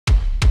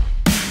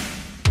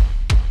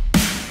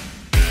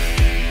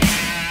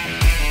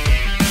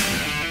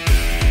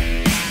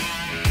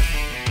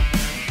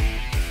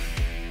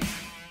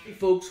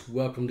folks,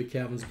 welcome to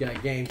Calvin's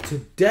Got Game.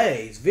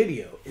 Today's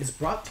video is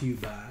brought to you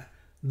by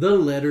the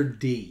letter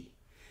D.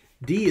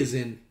 D is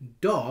in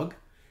dog.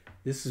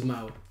 This is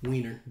my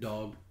wiener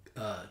dog,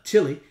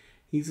 Chili.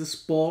 He's a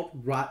spoiled,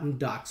 rotten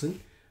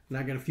dachshund. And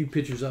I got a few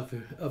pictures up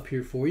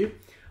here for you.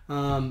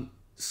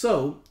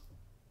 So,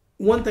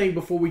 one thing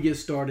before we get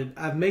started,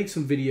 I've made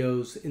some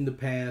videos in the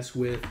past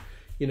with,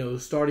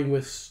 starting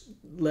with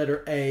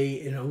letter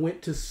A and I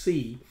went to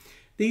C.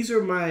 These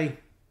are my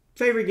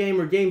favorite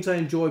game or games I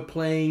enjoy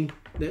playing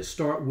that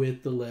start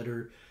with the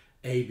letter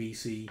A, B,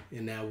 C,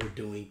 and now we're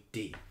doing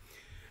D.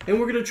 And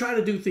we're going to try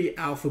to do the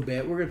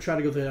alphabet. We're going to try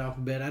to go through the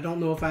alphabet. I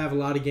don't know if I have a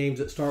lot of games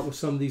that start with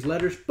some of these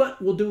letters,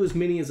 but we'll do as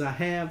many as I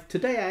have.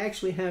 Today I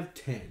actually have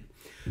 10.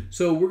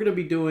 So we're going to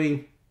be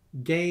doing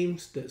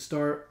games that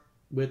start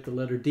with the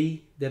letter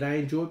D that I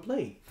enjoy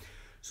playing.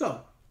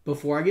 So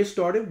before I get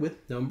started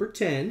with number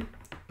 10,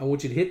 I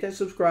want you to hit that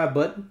subscribe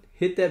button,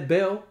 hit that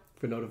bell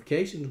for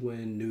notifications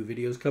when new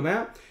videos come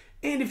out.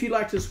 And if you'd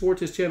like to support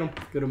this channel,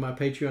 go to my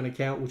Patreon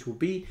account, which will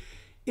be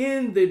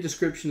in the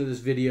description of this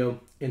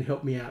video, and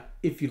help me out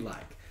if you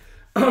like.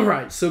 All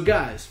right, so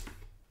guys,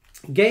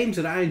 games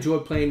that I enjoy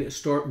playing that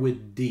start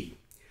with D.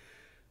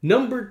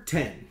 Number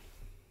 10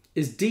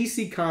 is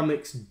DC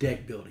Comics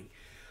deck building.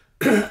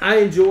 I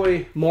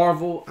enjoy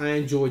Marvel. I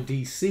enjoy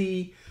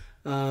DC.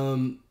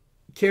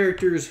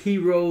 Characters,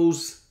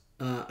 heroes.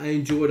 I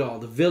enjoyed all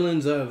the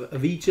villains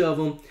of each of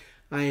them.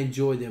 I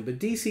enjoy them. But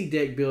DC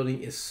deck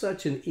building is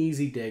such an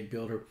easy deck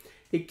builder.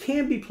 It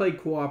can be played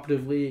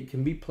cooperatively. It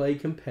can be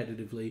played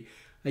competitively.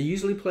 I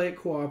usually play it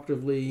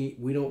cooperatively.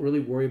 We don't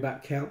really worry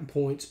about counting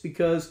points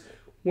because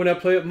when I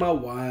play with my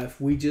wife,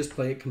 we just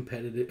play it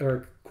competitive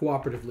or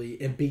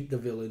cooperatively and beat the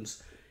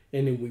villains,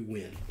 and then we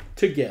win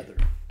together.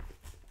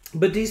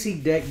 But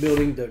DC deck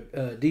building, the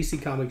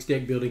DC Comics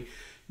deck building,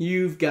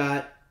 you've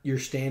got your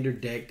standard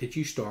deck that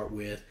you start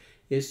with.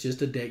 It's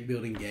just a deck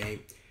building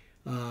game.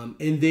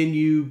 And then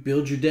you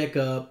build your deck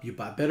up, you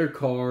buy better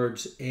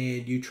cards,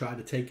 and you try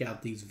to take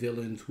out these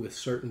villains with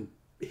certain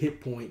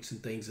hit points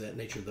and things of that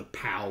nature. The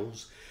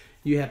POWs.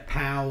 You have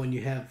POW and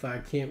you have, I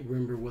can't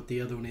remember what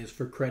the other one is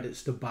for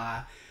credits to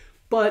buy.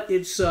 But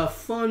it's a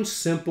fun,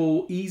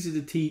 simple, easy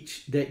to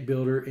teach deck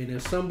builder. And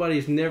if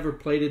somebody's never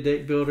played a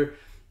deck builder,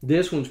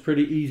 this one's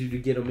pretty easy to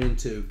get them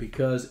into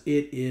because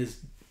it's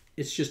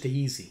just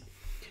easy.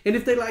 And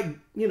if they like,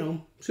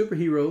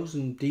 superheroes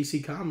and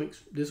DC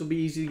Comics, this will be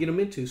easy to get them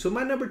into. So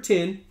my number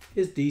 10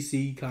 is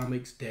DC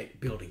Comics deck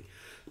building.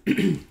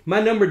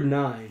 My number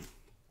 9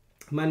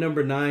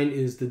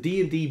 is the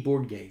D&D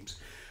board games.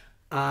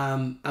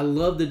 I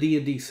love the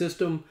D&D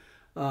system.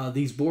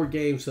 These board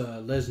games,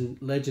 Legend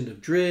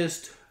of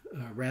Drizzt,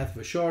 Wrath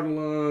of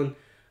Ashardalon,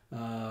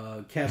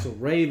 Castle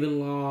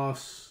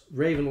Ravenloft,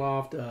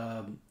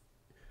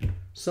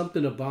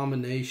 something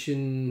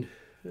Abomination.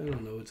 I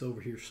don't know. It's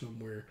over here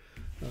somewhere.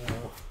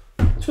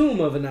 Tomb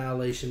of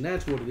Annihilation.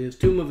 That's what it is.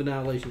 Tomb of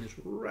Annihilation is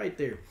right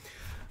there.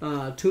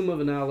 Tomb of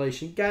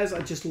Annihilation. Guys, I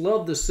just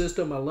love the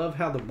system. I love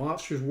how the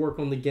monsters work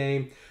on the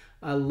game.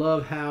 I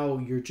love how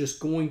you're just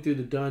going through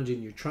the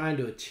dungeon. You're trying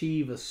to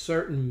achieve a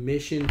certain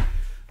mission.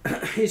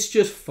 It's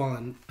just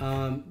fun.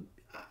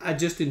 I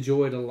just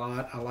enjoy it a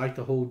lot. I like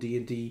the whole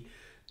D&D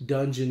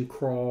dungeon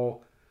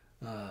crawl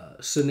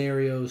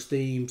scenarios,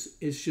 themes.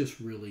 It's just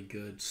really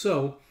good.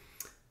 So,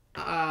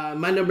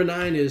 my number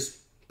 9 is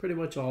pretty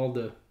much all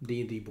the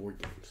D&D board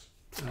games.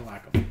 I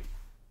like them.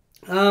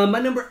 My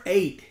number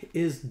 8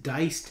 is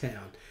Dice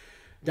Town.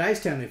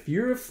 Dice Town, if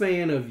you're a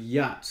fan of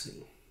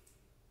Yahtzee,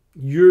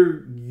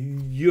 you're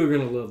going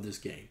to love this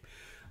game.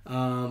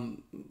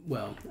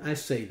 Well, I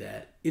say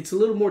that. It's a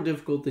little more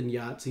difficult than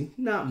Yahtzee.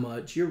 Not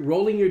much. You're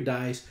rolling your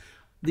dice.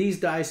 These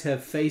dice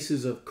have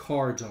faces of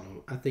cards on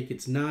them. I think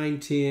it's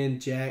 9, 10,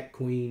 Jack,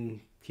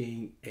 Queen,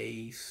 King,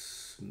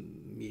 Ace.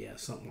 Yeah,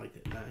 something like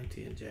that. 9,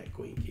 10, Jack,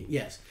 Queen, King.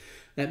 Yes,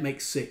 that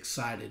makes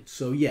 6-sided.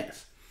 So,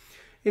 yes.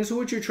 And so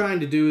what you're trying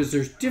to do is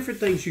there's different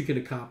things you can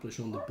accomplish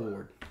on the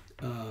board.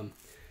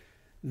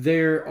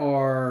 There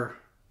are,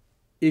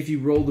 if you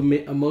roll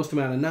the most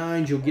amount of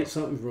 9s, you'll get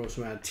something. If you roll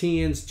some amount of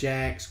 10s,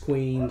 Jacks,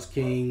 Queens,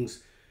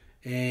 Kings.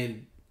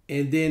 And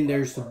then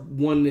there's the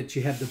one that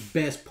you have the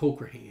best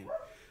poker hand.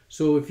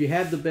 So if you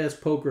have the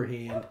best poker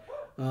hand,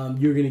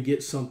 you're going to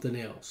get something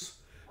else.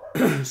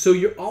 So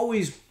you're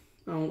always,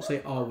 I won't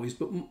say always,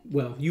 but,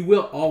 well, you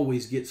will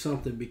always get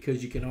something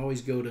because you can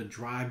always go to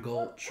Dry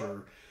Gulch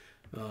or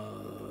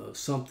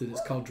something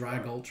that's called Dry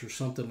Gulch or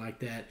something like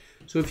that.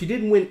 So if you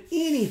didn't win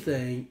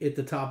anything at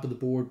the top of the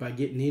board by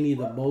getting any of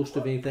the most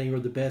of anything or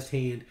the best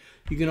hand,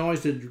 you can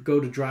always go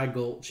to Dry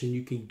Gulch and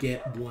you can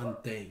get one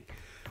thing.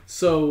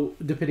 So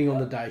depending on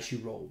the dice you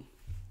roll.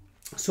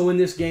 So in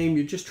this game,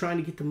 you're just trying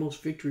to get the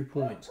most victory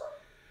points.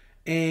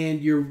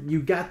 And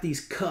you got these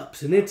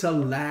cups, and it's a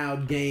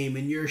loud game,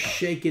 and you're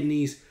shaking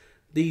these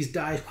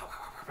dice,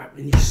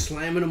 and you're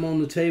slamming them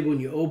on the table,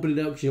 and you open it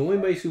up, because you only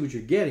basically see what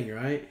you're getting,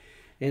 right?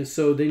 And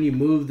so then you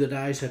move the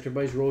dice after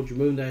everybody's rolled your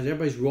moving dice.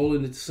 Everybody's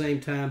rolling at the same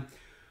time.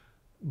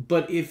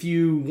 But if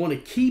you want to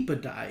keep a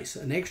dice,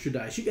 an extra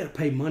dice, you got to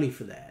pay money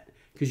for that.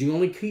 because you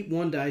only keep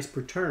one dice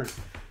per turn.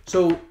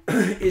 So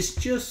it's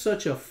just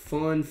such a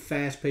fun,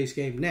 fast-paced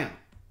game. Now,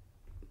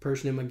 the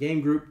person in my game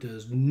group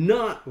does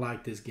not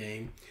like this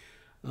game.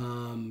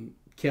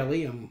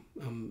 Kelly, I'm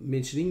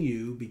mentioning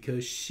you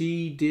because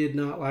she did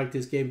not like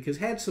this game because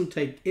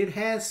it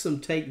has some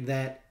take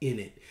that in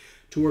it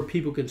to where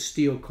people can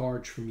steal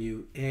cards from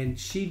you, and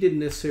she didn't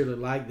necessarily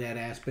like that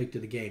aspect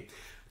of the game.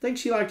 I think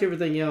she liked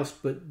everything else,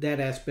 but that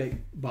aspect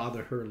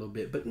bothered her a little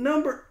bit. But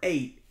number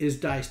 8 is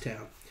Dice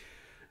Town.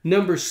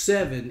 Number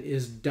 7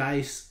 is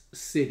Dice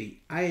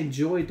City. I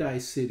enjoy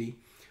Dice City.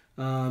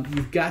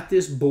 You've got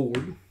this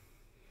board,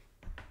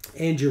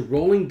 and you're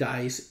rolling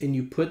dice, and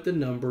you put the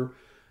number.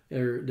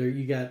 There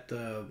you got,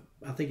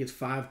 I think it's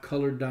 5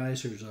 colored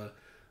dice. There's a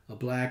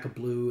black, a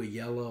blue, a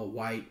yellow, a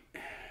white,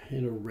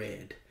 and a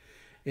red.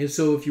 And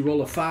so if you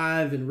roll a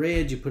 5 in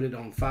red, you put it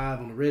on 5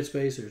 on the red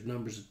space. There's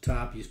numbers at the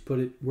top. You just put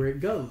it where it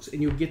goes. And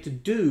you'll get to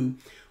do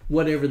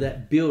whatever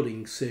that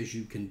building says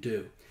you can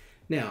do.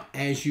 Now,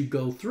 as you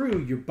go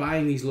through, you're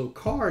buying these little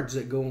cards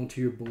that go onto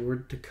your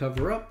board to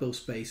cover up those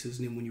spaces.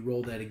 And then when you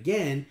roll that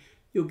again,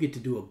 you'll get to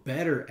do a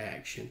better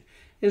action.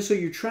 And so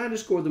you're trying to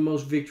score the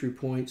most victory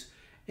points.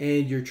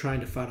 And you're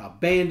trying to fight off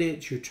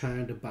bandits, you're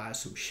trying to buy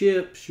some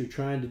ships, you're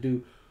trying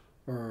to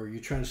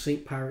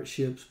sink pirate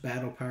ships,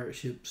 battle pirate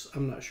ships.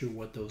 I'm not sure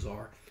what those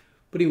are.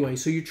 But anyway,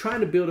 so you're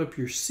trying to build up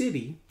your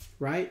city,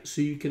 right?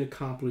 So you can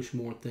accomplish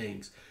more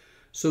things.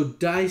 So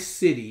Dice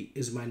City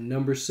is my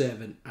number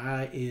 7.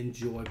 I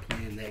enjoy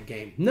playing that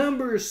game.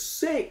 Number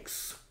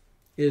 6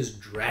 is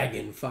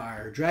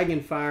Dragonfire.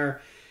 Dragonfire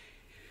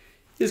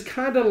is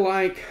kind of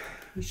like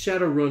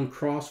Shadowrun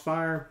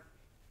Crossfire.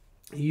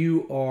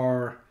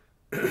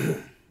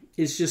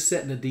 It's just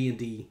set in a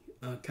D&D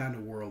kind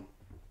of world.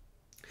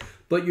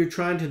 But you're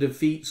trying to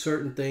defeat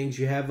certain things.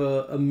 You have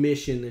a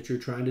mission that you're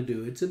trying to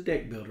do. It's a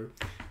deck builder.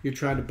 You're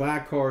trying to buy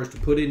cards to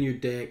put in your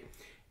deck.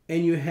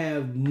 And you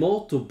have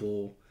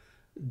multiple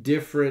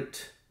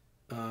different,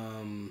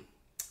 I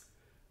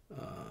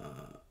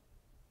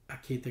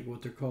can't think of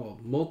what they're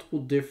called. Multiple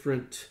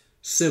different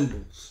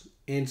symbols.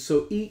 And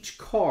so each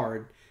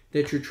card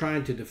that you're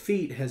trying to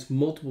defeat has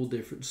multiple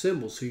different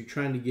symbols. So you're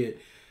trying to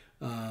get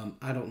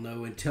I don't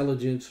know,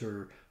 intelligence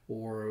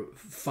or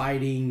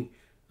fighting,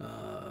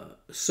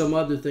 some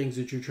other things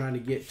that you're trying to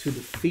get to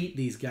defeat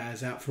these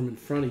guys out from in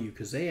front of you,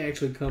 because they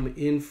actually come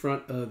in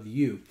front of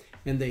you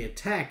and they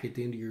attack at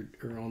the end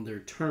of or on their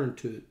turn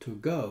to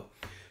go.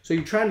 So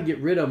you're trying to get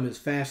rid of them as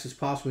fast as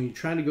possible. You're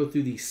trying to go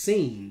through these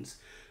scenes,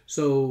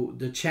 so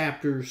the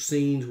chapters,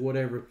 scenes,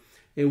 whatever.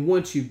 And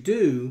once you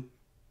do,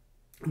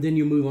 then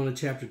you move on to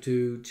chapter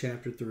 2,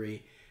 chapter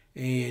 3,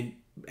 and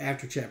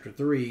after chapter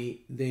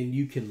 3, then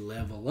you can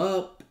level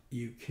up,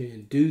 you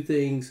can do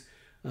things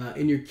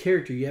in your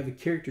character. You have a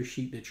character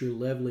sheet that you're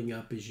leveling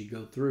up as you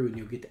go through, and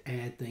you'll get to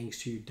add things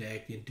to your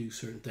deck and do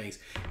certain things.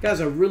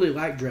 Guys, I really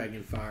like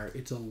Dragonfire.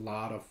 It's a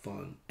lot of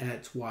fun.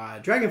 That's why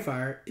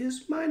Dragonfire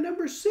is my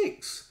number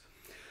 6.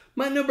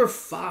 My number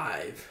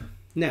 5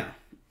 now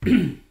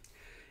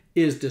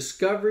is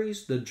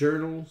Discoveries, the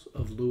Journals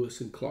of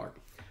Lewis and Clark.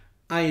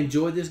 I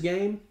enjoy this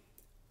game.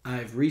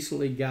 I've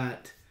recently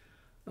got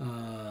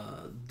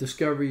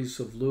Discoveries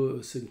of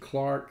Lewis and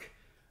Clark,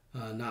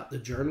 not the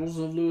Journals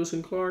of Lewis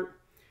and Clark,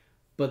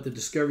 but the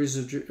Discoveries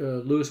of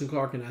Lewis and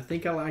Clark, and I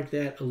think I like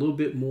that a little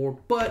bit more.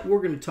 But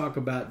we're going to talk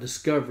about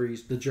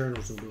Discoveries, the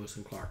Journals of Lewis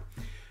and Clark.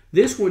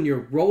 This one,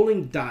 you're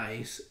rolling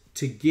dice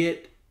to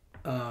get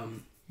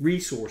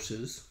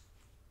resources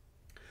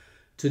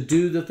to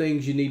do the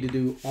things you need to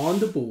do on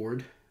the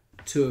board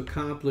to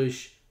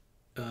accomplish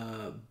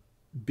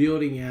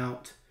building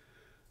out,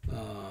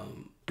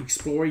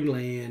 exploring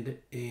land,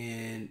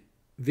 and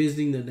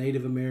visiting the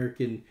Native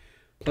American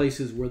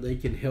places where they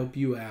can help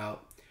you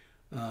out.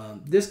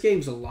 This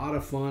game's a lot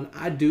of fun.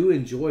 I do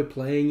enjoy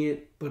playing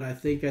it, but I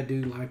think I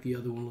do like the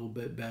other one a little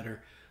bit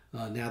better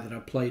now that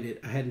I've played it.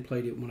 I hadn't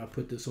played it when I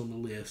put this on the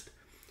list.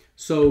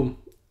 So,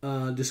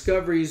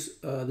 Discoveries,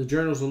 the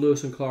Journals of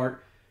Lewis and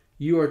Clark,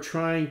 you are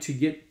trying to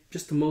get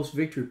just the most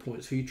victory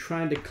points. So you're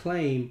trying to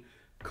claim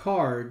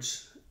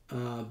cards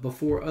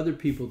before other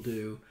people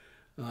do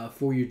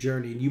for your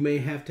journey. And you may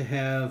have to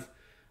have,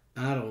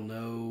 I don't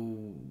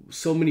know,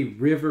 so many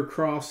river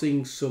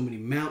crossings, so many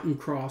mountain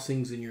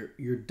crossings, and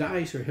your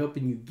dice are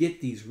helping you get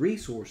these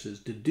resources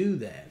to do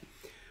that.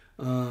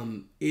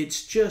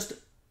 It's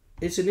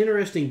an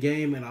interesting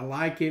game, and I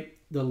like it.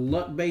 The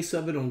luck base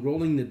of it on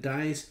rolling the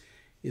dice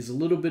is a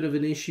little bit of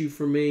an issue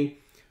for me,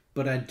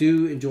 but I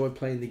do enjoy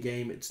playing the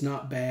game. It's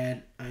not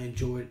bad. I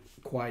enjoy it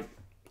quite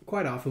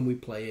often. We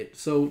play it.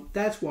 So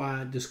that's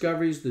why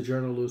Discoveries, the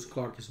Journal of Lewis and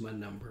Clark is my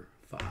number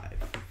 5.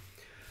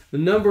 The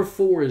number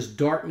 4 is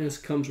Darkness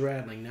Comes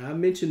Rattling. Now, I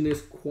mention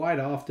this quite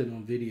often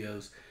on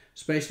videos,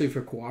 especially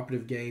for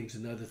cooperative games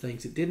and other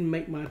things. It didn't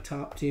make my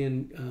top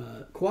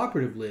 10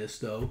 cooperative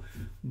list, though,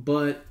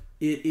 but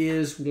it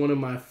is one of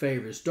my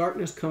favorites.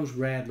 Darkness Comes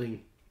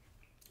Rattling.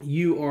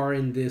 You are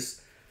in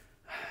this,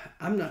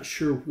 I'm not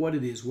sure what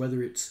it is,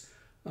 whether it's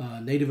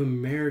Native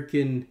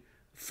American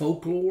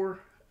folklore,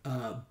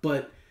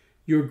 but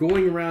You're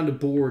going around the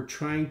board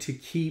trying to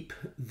keep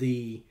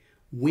the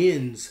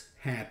winds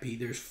happy.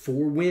 There's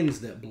 4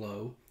 winds that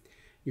blow.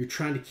 You're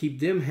trying to keep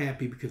them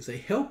happy because they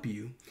help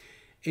you.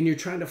 And you're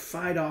trying to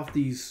fight off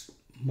these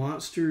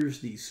monsters,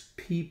 these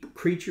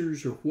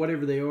creatures, or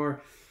whatever they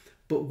are.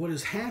 But what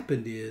has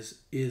happened is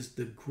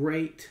the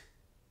great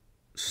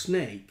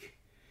snake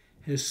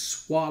has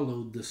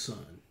swallowed the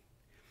sun.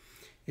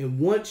 And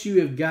once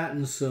you have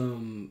gotten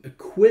some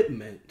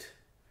equipment,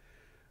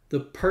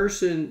 the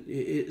person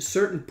at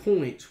certain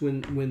points,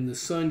 when the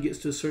sun gets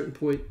to a certain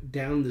point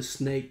down the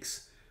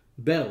snake's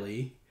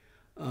belly,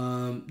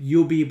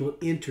 you'll be able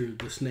to enter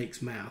the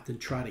snake's mouth and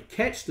try to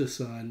catch the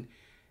sun.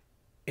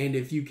 And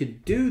if you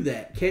can do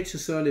that, catch the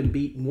sun and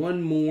beat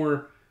one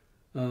more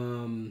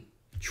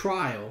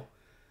trial,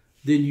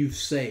 then you've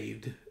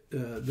saved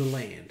the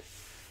land.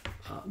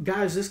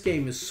 Guys, this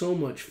game is so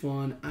much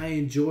fun. I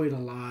enjoy it a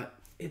lot.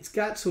 It's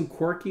got some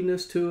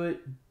quirkiness to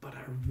it, but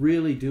I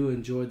really do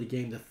enjoy the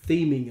game. The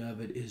theming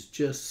of it is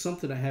just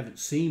something I haven't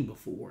seen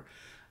before.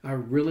 I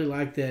really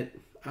like that.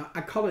 I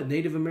call it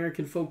Native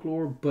American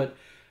folklore, but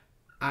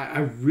I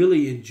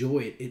really enjoy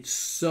it. It's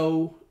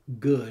so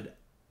good.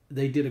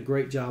 They did a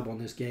great job on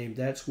this game.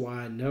 That's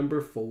why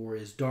number 4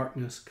 is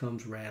Darkness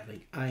Comes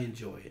Rattling. I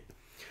enjoy it.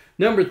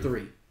 Number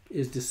 3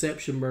 is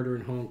Deception, Murder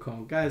in Hong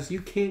Kong. Guys,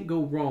 you can't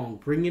go wrong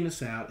bringing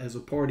this out as a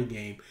party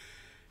game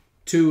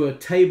to a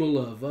table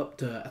of up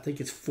to, I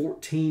think it's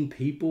 14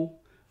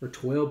 people or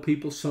 12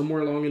 people,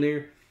 somewhere along in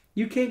there.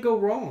 You can't go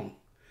wrong.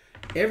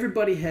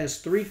 Everybody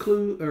has 4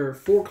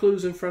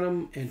 clues in front of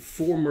them and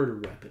 4 murder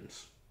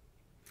weapons.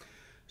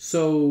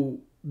 So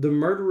the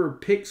murderer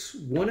picks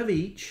one of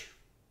each.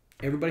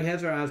 Everybody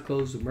has their eyes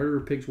closed. The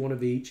murderer picks one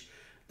of each.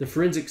 The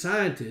forensic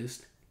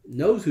scientist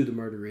knows who the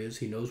murderer is.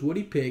 He knows what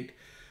he picked.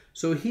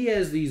 So he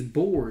has these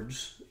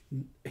boards,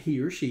 he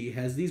or she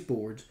has these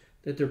boards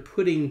that they're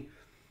putting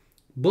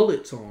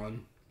bullets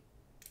on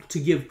to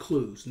give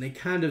clues. And they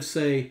kind of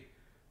say,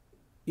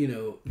 you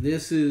know,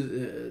 this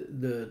is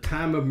the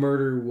time of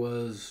murder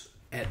was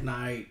at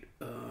night.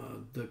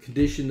 The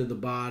condition of the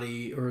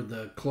body or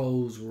the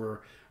clothes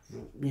were,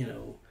 you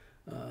know,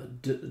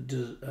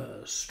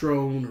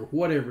 strewn or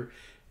whatever.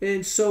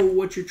 And so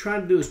what you're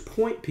trying to do is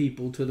point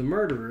people to the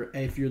murderer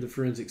if you're the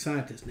forensic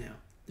scientist. Now,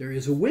 there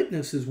is a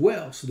witness as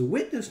well. So the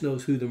witness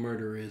knows who the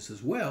murderer is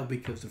as well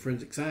because the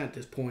forensic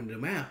scientist pointed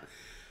him out.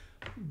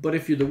 But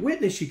if you're the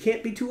witness, you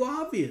can't be too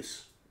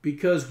obvious,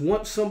 because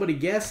once somebody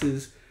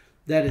guesses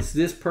that it's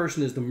this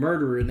person is the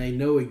murderer and they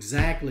know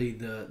exactly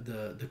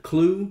the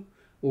clue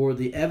or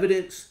the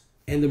evidence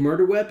and the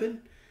murder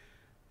weapon,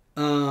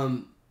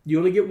 you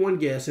only get one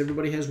guess.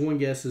 Everybody has one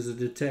guess as a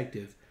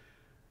detective.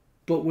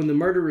 But when the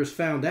murderer is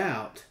found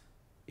out,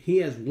 he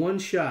has one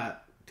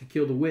shot to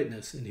kill the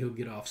witness and he'll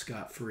get off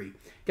scot-free.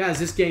 Guys,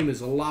 this game is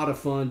a lot of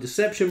fun.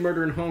 Deception,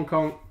 Murder in Hong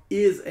Kong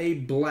is a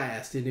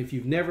blast. And if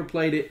you've never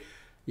played it,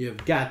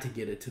 you've got to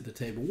get it to the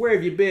table. Where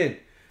have you been?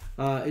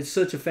 It's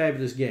such a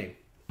fabulous game.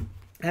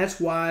 That's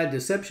why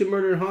Deception,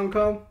 Murder in Hong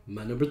Kong,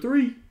 my number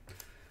 3.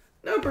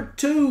 Number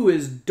 2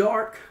 is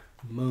Dark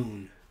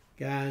Moon.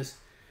 Guys,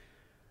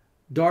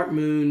 Dark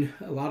Moon,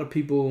 a lot of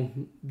people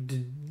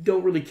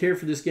don't really care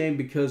for this game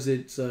because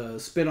it's a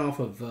spinoff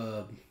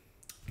of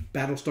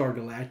Battlestar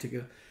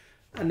Galactica.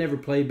 I never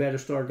played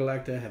Battlestar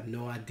Galactica. I have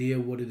no idea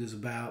what it is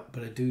about,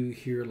 but I do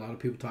hear a lot of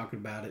people talking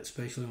about it,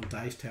 especially on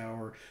Dice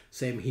Tower.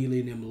 Sam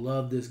Healy and them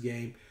love this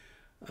game.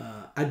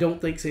 I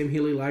don't think Sam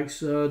Healy likes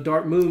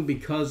Dark Moon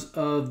because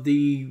of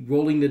the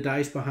rolling the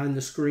dice behind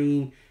the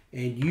screen,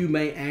 and you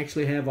may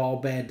actually have all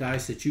bad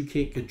dice that you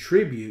can't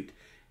contribute,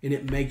 and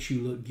it makes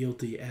you look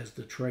guilty as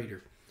the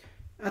traitor.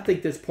 I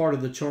think that's part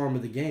of the charm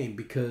of the game,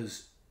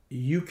 because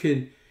you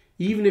can,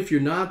 even if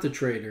you're not the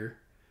traitor,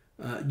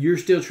 you're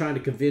still trying to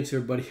convince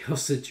everybody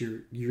else that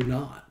you're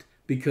not,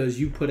 because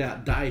you put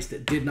out dice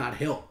that did not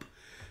help.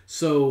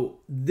 So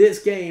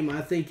this game,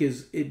 I think,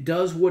 it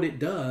does what it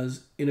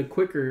does in a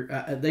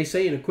quicker, they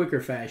say in a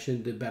quicker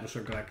fashion than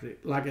Battlestar Galactica.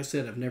 Like I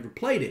said, I've never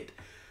played it,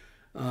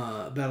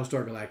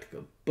 Battlestar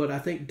Galactica, but I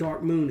think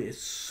Dark Moon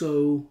is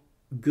so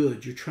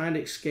good. You're trying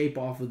to escape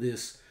off of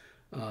this.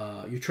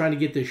 You're trying to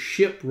get this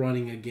ship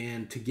running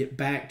again to get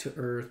back to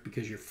Earth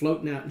because you're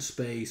floating out in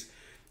space.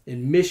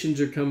 And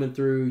missions are coming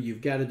through.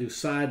 You've got to do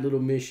side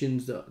little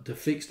missions to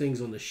fix things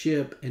on the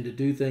ship and to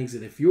do things.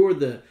 And if you're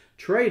the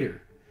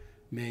traitor,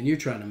 man, you're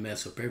trying to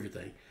mess up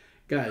everything.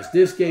 Guys,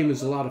 this game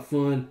is a lot of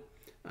fun.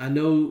 I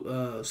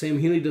know Sam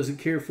Healy doesn't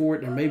care for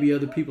it. There may be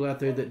other people out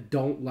there that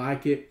don't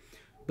like it.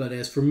 But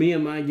as for me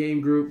and my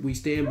game group, we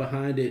stand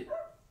behind it.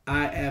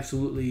 I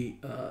absolutely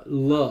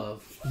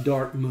love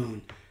Dark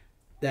Moon.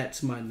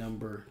 That's my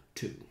number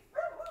 2.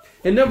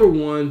 And number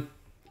 1...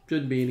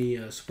 shouldn't be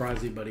any surprise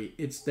to anybody.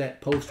 It's that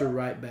poster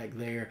right back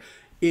there.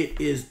 It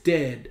is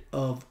Dead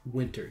of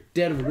Winter.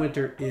 Dead of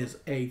Winter is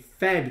a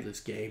fabulous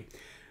game.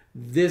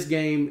 This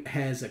game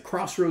has a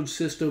crossroads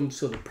system,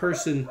 so the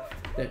person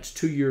that's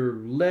to your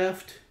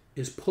left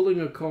is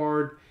pulling a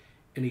card,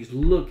 and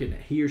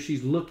he or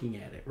she's looking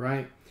at it,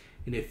 right?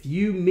 And if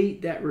you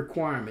meet that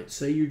requirement,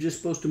 say you're just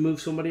supposed to move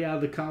somebody out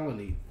of the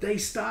colony, they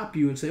stop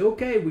you and say,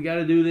 okay, we got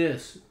to do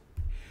this.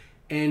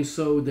 And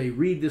so they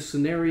read this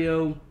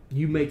scenario.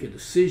 You make a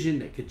decision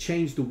that could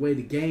change the way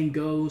the game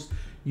goes.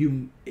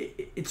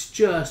 It's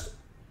just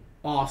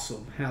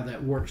awesome how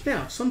that works.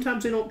 Now,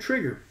 sometimes they don't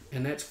trigger,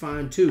 and that's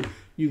fine too.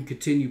 You can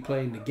continue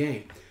playing the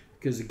game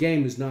because the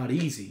game is not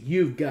easy.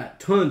 You've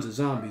got tons of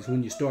zombies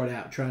when you start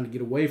out, trying to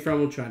get away from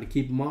them, trying to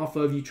keep them off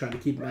of you, trying to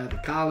keep them out of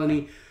the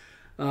colony.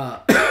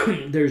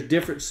 There's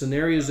different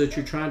scenarios that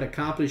you're trying to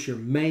accomplish your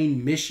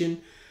main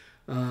mission.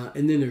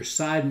 And then there's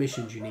side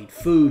missions. You need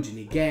food, you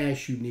need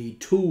gas, you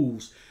need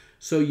tools.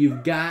 So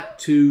you've got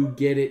to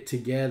get it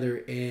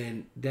together,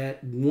 and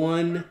that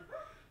one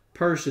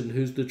person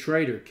who's the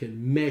traitor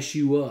can mess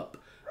you up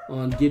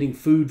on getting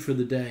food for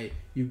the day.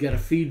 You've got to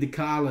feed the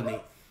colony.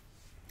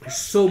 There's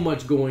so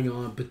much going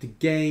on, but the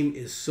game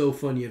is so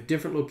fun. You have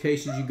different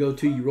locations you go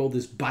to. You roll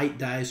this bite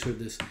dice or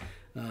this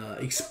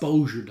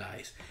exposure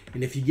dice.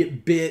 And if you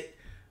get bit,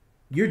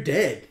 you're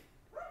dead.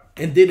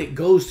 And then it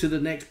goes to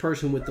the next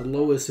person with the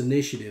lowest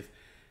initiative.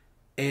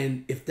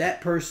 And if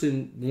that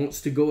person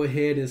wants to go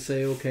ahead and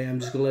say, okay, I'm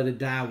just going to let it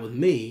die with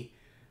me,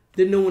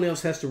 then no one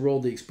else has to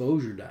roll the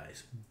exposure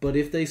dice. But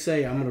if they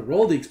say, I'm going to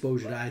roll the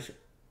exposure dice,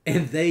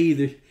 and they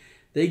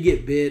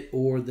get bit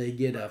or they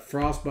get a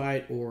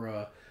frostbite or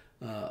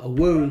a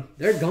wound,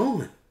 they're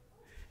gone.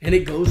 And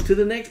it goes to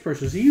the next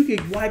person. So you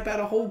can wipe out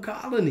a whole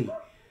colony.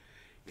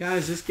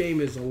 Guys, this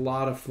game is a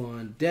lot of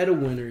fun. Dead of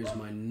Winter is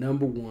my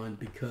 #1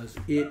 because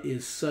it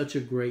is such a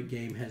great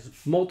game. It has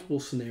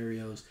multiple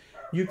scenarios.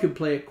 You can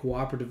play it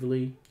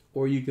cooperatively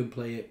or you can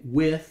play it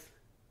with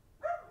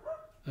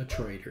a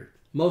traitor.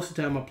 Most of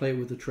the time I play it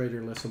with a traitor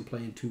unless I'm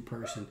playing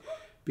two-person.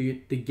 The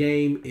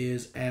game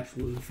is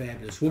absolutely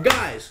fabulous. Well,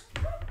 guys,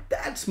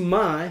 that's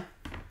my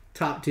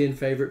top 10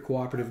 favorite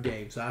cooperative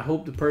games. I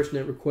hope the person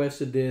that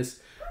requested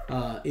this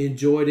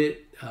enjoyed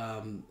it.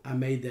 I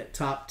made that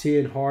top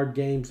 10 hard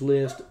games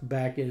list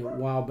back in a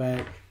while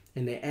back,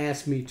 and they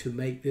asked me to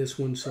make this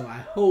one. So I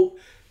hope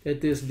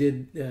that this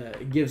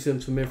gives them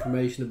some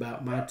information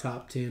about my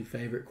top 10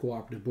 favorite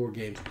cooperative board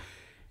games.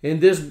 And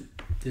this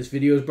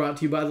video is brought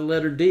to you by the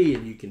letter D,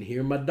 and you can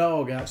hear my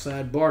dog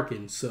outside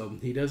barking. So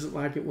he doesn't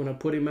like it when I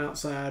put him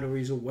outside or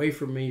he's away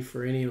from me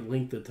for any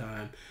length of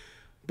time.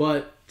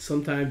 But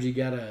sometimes you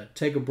gotta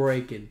take a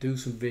break and do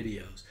some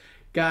videos.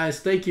 Guys,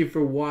 thank you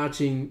for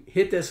watching.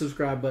 Hit that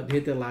subscribe button,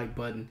 hit that like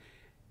button,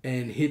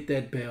 and hit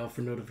that bell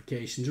for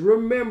notifications.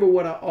 Remember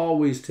what I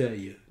always tell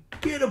you.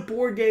 Get a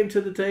board game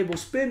to the table.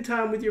 Spend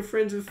time with your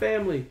friends and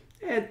family.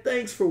 And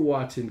thanks for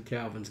watching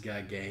Calvin's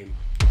Got Game.